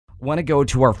Want to go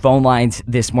to our phone lines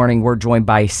this morning. We're joined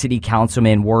by City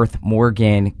Councilman Worth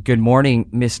Morgan. Good morning,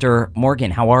 Mr. Morgan.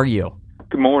 How are you?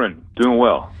 Good morning. Doing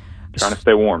well. Trying to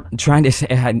stay warm.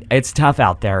 It's tough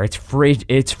out there. It's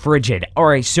frigid. All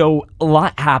right, so a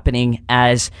lot happening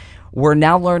as we're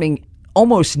now learning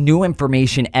almost new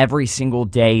information every single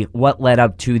day. What led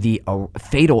up to the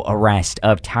fatal arrest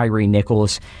of Tyre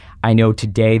Nichols? I know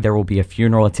today there will be a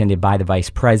funeral attended by the vice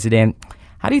president.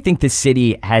 How do you think the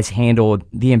city has handled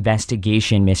the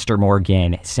investigation, Mr.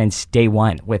 Morgan, since day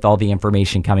one with all the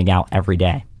information coming out every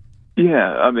day?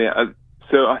 Yeah,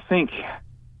 I think,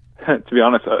 to be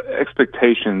honest,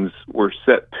 expectations were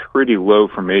set pretty low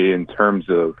for me in terms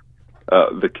of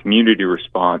the community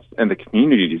response, and the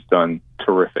community has done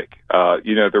terrific.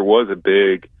 There was a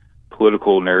big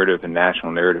political narrative and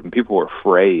national narrative, and people were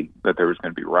afraid that there was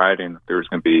going to be rioting, that there was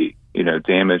going to be,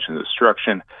 damage and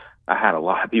destruction. I had a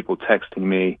lot of people texting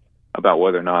me about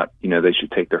whether or not, they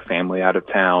should take their family out of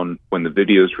town when the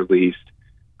video is released.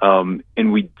 And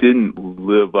we didn't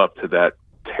live up to that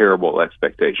terrible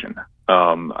expectation.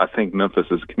 I think Memphis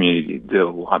as a community did a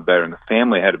lot better, and the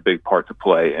family had a big part to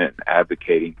play in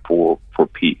advocating for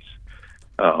peace.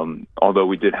 Although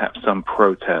we did have some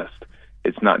protest,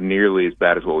 it's not nearly as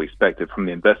bad as what we expected. From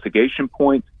the investigation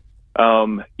point,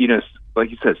 like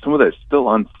you said, some of that is still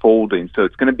unfolding, so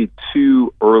it's going to be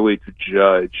too early to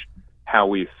judge how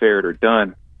we fared or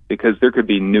done, because there could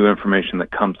be new information that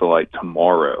comes to light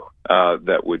tomorrow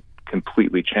that would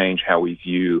completely change how we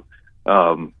view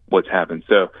what's happened.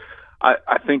 So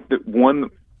I think that one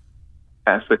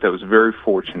aspect that was very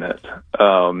fortunate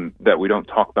that we don't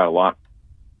talk about a lot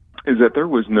is that there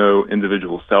was no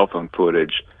individual cell phone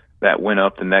footage that went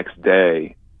up the next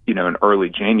day, in early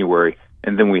January.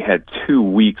 And then we had 2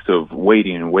 weeks of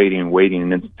waiting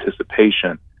in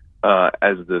anticipation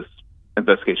as this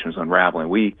investigation was unraveling.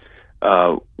 We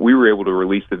were able to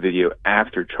release the video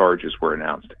after charges were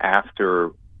announced, after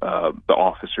the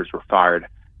officers were fired.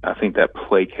 I think that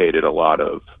placated a lot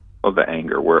of the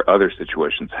anger, where other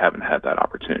situations haven't had that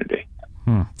opportunity.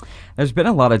 There's been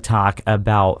a lot of talk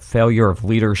about failure of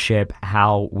leadership,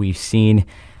 how we've seen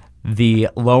the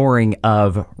lowering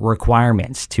of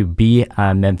requirements to be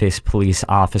a Memphis police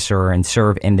officer and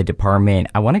serve in the department.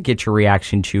 I want to get your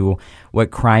reaction to what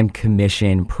Crime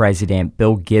Commission President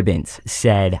Bill Gibbons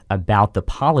said about the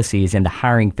policies and the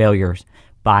hiring failures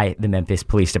by the Memphis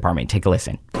Police Department. Take a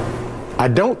listen. I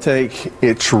don't think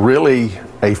it's really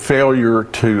a failure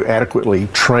to adequately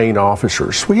train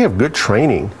officers. We have good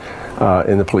training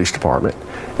in the police department.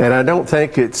 And I don't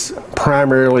think it's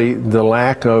primarily the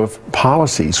lack of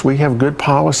policies. We have good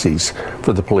policies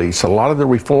for the police. A lot of the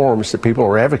reforms that people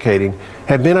are advocating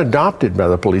have been adopted by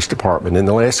the police department in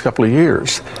the last couple of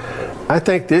years. I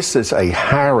think this is a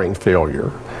hiring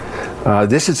failure.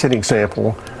 This is an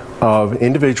example of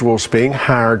individuals being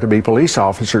hired to be police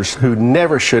officers who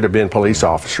never should have been police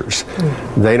officers.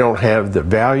 They don't have the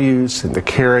values and the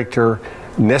character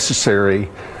necessary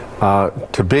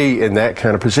to be in that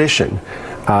kind of position.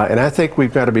 And I think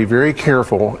we've got to be very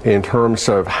careful in terms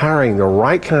of hiring the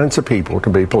right kinds of people to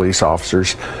be police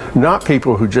officers, not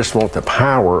people who just want the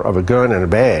power of a gun and a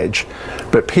badge,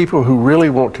 but people who really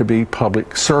want to be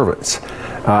public servants.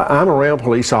 I'm around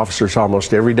police officers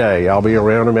almost every day. I'll be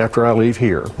around them after I leave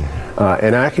here.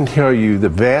 And I can tell you the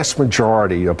vast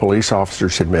majority of police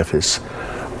officers in Memphis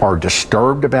are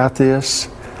disturbed about this.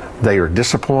 They are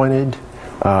disappointed.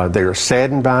 They are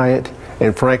saddened by it.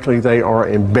 And frankly, they are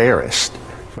embarrassed.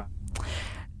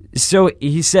 So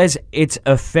he says it's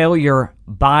a failure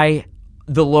by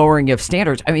the lowering of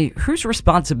standards. I mean, whose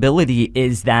responsibility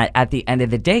is that at the end of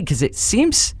the day? Because it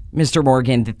seems, Mr.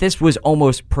 Morgan, that this was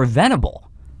almost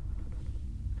preventable.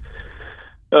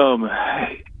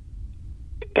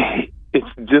 It's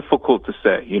difficult to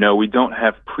say. We don't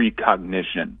have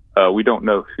precognition. We don't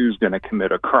know who's going to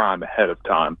commit a crime ahead of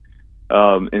time.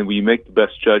 And we make the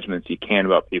best judgments you can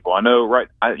about people. I know,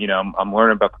 I'm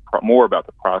learning more about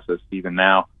the process even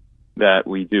now that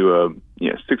we do a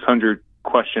 600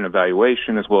 question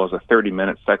evaluation as well as a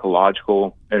 30-minute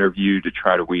psychological interview to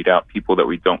try to weed out people that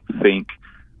we don't think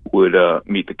would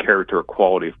meet the character or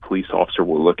quality of police officer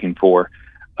we're looking for.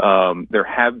 There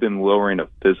have been lowering of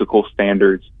physical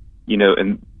standards,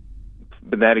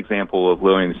 but that example of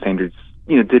lowering the standards,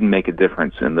 didn't make a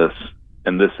difference in this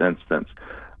instance.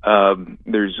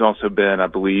 There's also been, I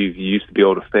believe, you used to be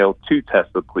able to fail 2 tests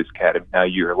at the police academy. Now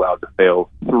you're allowed to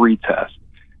fail 3 tests.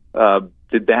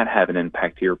 Did that have an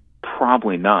impact here?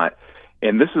 Probably not.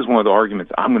 And this is one of the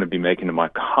arguments I'm going to be making to my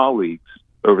colleagues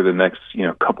over the next,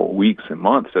 couple of weeks and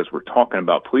months as we're talking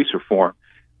about police reform,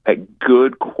 that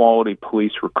good quality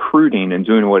police recruiting and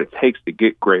doing what it takes to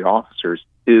get great officers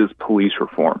is police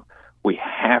reform. We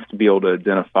have to be able to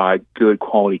identify good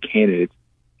quality candidates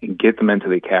and get them into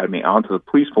the academy, onto the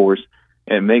police force,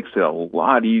 and it makes it a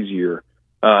lot easier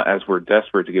as we're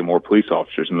desperate to get more police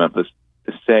officers in Memphis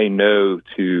to say no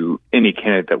to any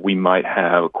candidate that we might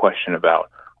have a question about,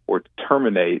 or to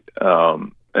terminate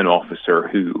an officer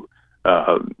who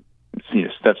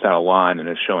steps out of line and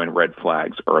is showing red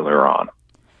flags earlier on.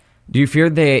 Do you fear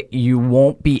that you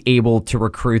won't be able to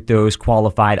recruit those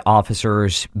qualified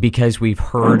officers because we've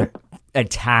heard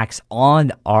attacks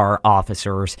on our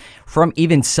officers from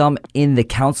even some in the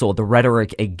council, the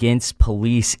rhetoric against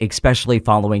police, especially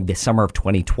following the summer of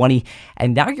 2020?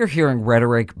 And now you're hearing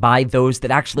rhetoric by those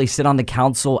that actually sit on the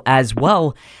council as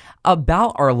well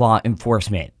about our law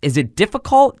enforcement. Is it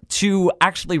difficult to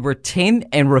actually retain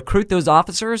and recruit those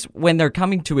officers when they're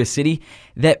coming to a city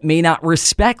that may not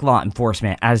respect law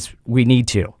enforcement as we need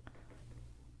to?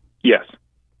 Yes,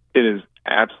 it is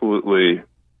absolutely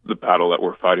the battle that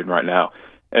we're fighting right now.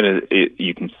 And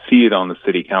you can see it on the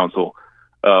city council.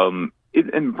 And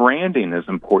branding is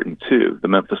important too. The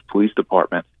Memphis Police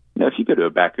Department, if you go to a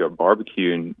backyard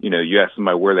barbecue and, you ask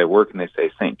somebody where they work and they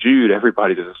say St. Jude,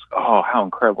 everybody just, oh, how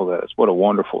incredible that is. What a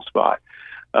wonderful spot.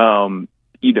 And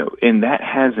that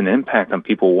has an impact on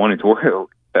people wanting to work at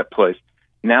that place.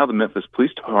 Now the Memphis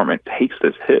Police Department takes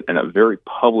this hit in a very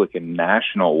public and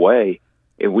national way.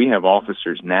 And we have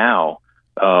officers now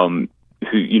who,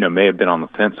 may have been on the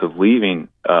fence of leaving.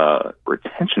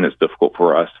 Retention is difficult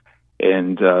for us.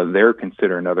 And they're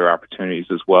considering other opportunities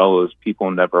as well as people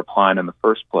never applying in the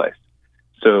first place.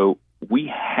 So we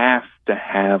have to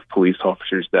have police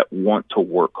officers that want to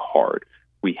work hard.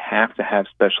 We have to have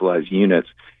specialized units.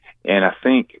 And I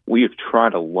think we have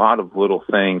tried a lot of little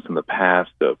things in the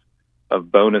past of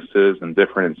bonuses and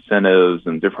different incentives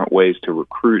and different ways to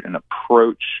recruit and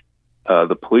approach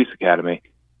the police academy.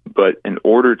 But in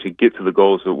order to get to the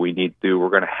goals that we need to do,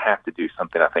 we're going to have to do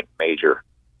something, I think, major.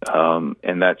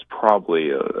 And that's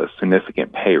probably a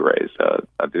significant pay raise.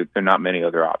 There are not many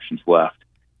other options left,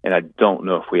 and I don't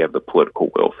know if we have the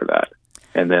political will for that.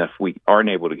 And then if we aren't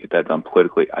able to get that done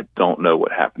politically, I don't know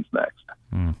what happens next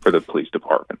for the police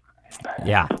department.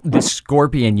 Yeah, the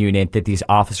Scorpion unit that these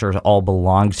officers all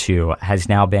belong to has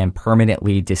now been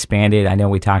permanently disbanded. I know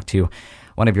we talked to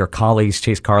one of your colleagues,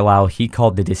 Chase Carlisle. He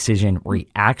called the decision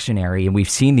reactionary, and we've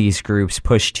seen these groups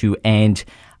push to end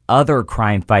other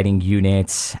crime-fighting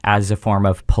units as a form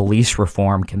of police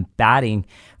reform, combating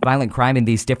violent crime in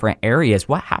these different areas.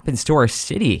 What happens to our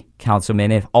city,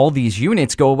 Councilman, if all these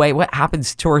units go away? What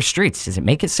happens to our streets? Does it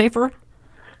make it safer?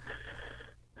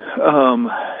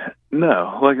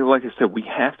 No. Like I said, we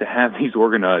have to have these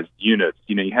organized units.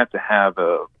 You have to have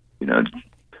a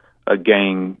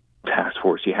gang task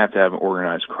force. You have to have an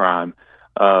organized crime.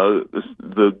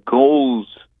 The goals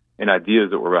and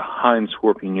ideas that were behind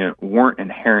Scorpion Unit weren't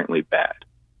inherently bad.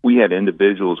 We had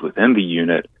individuals within the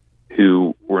unit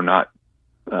who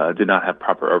did not have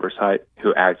proper oversight,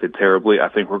 who acted terribly. I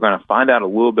think we're going to find out a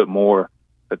little bit more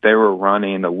that they were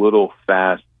running a little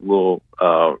fast, a little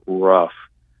rough,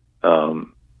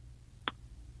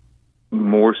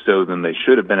 more so than they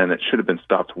should have been, and it should have been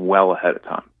stopped well ahead of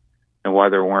time. And why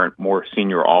there weren't more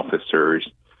senior officers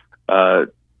to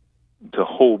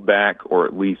hold back or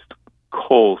at least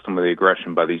cull some of the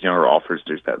aggression by these younger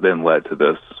officers that then led to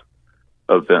this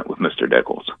event with Mr.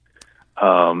 Dickles.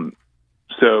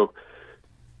 So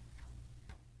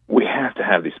we have to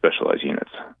have these specialized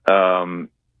units.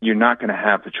 You're not going to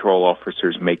have patrol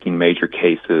officers making major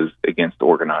cases against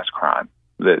organized crime.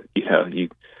 That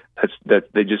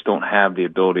they just don't have the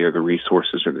ability or the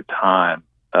resources or the time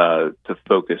to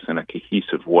focus in a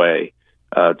cohesive way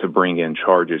to bring in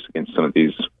charges against some of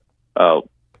these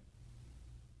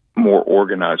more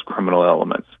organized criminal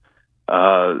elements.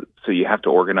 So you have to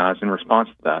organize in response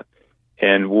to that.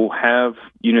 And we'll have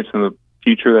units in the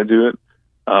future that do it.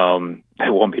 They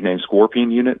won't be named Scorpion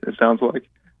Unit, it sounds like.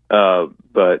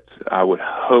 But I would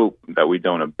hope that we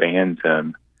don't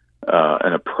abandon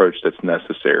an approach that's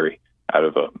necessary out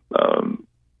of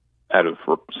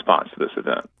response to this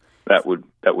event. That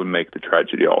would make the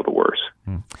tragedy all the worse.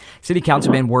 City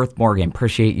Councilman Worth Morgan,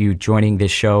 appreciate you joining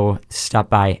this show. Stop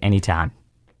by anytime.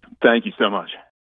 Thank you so much.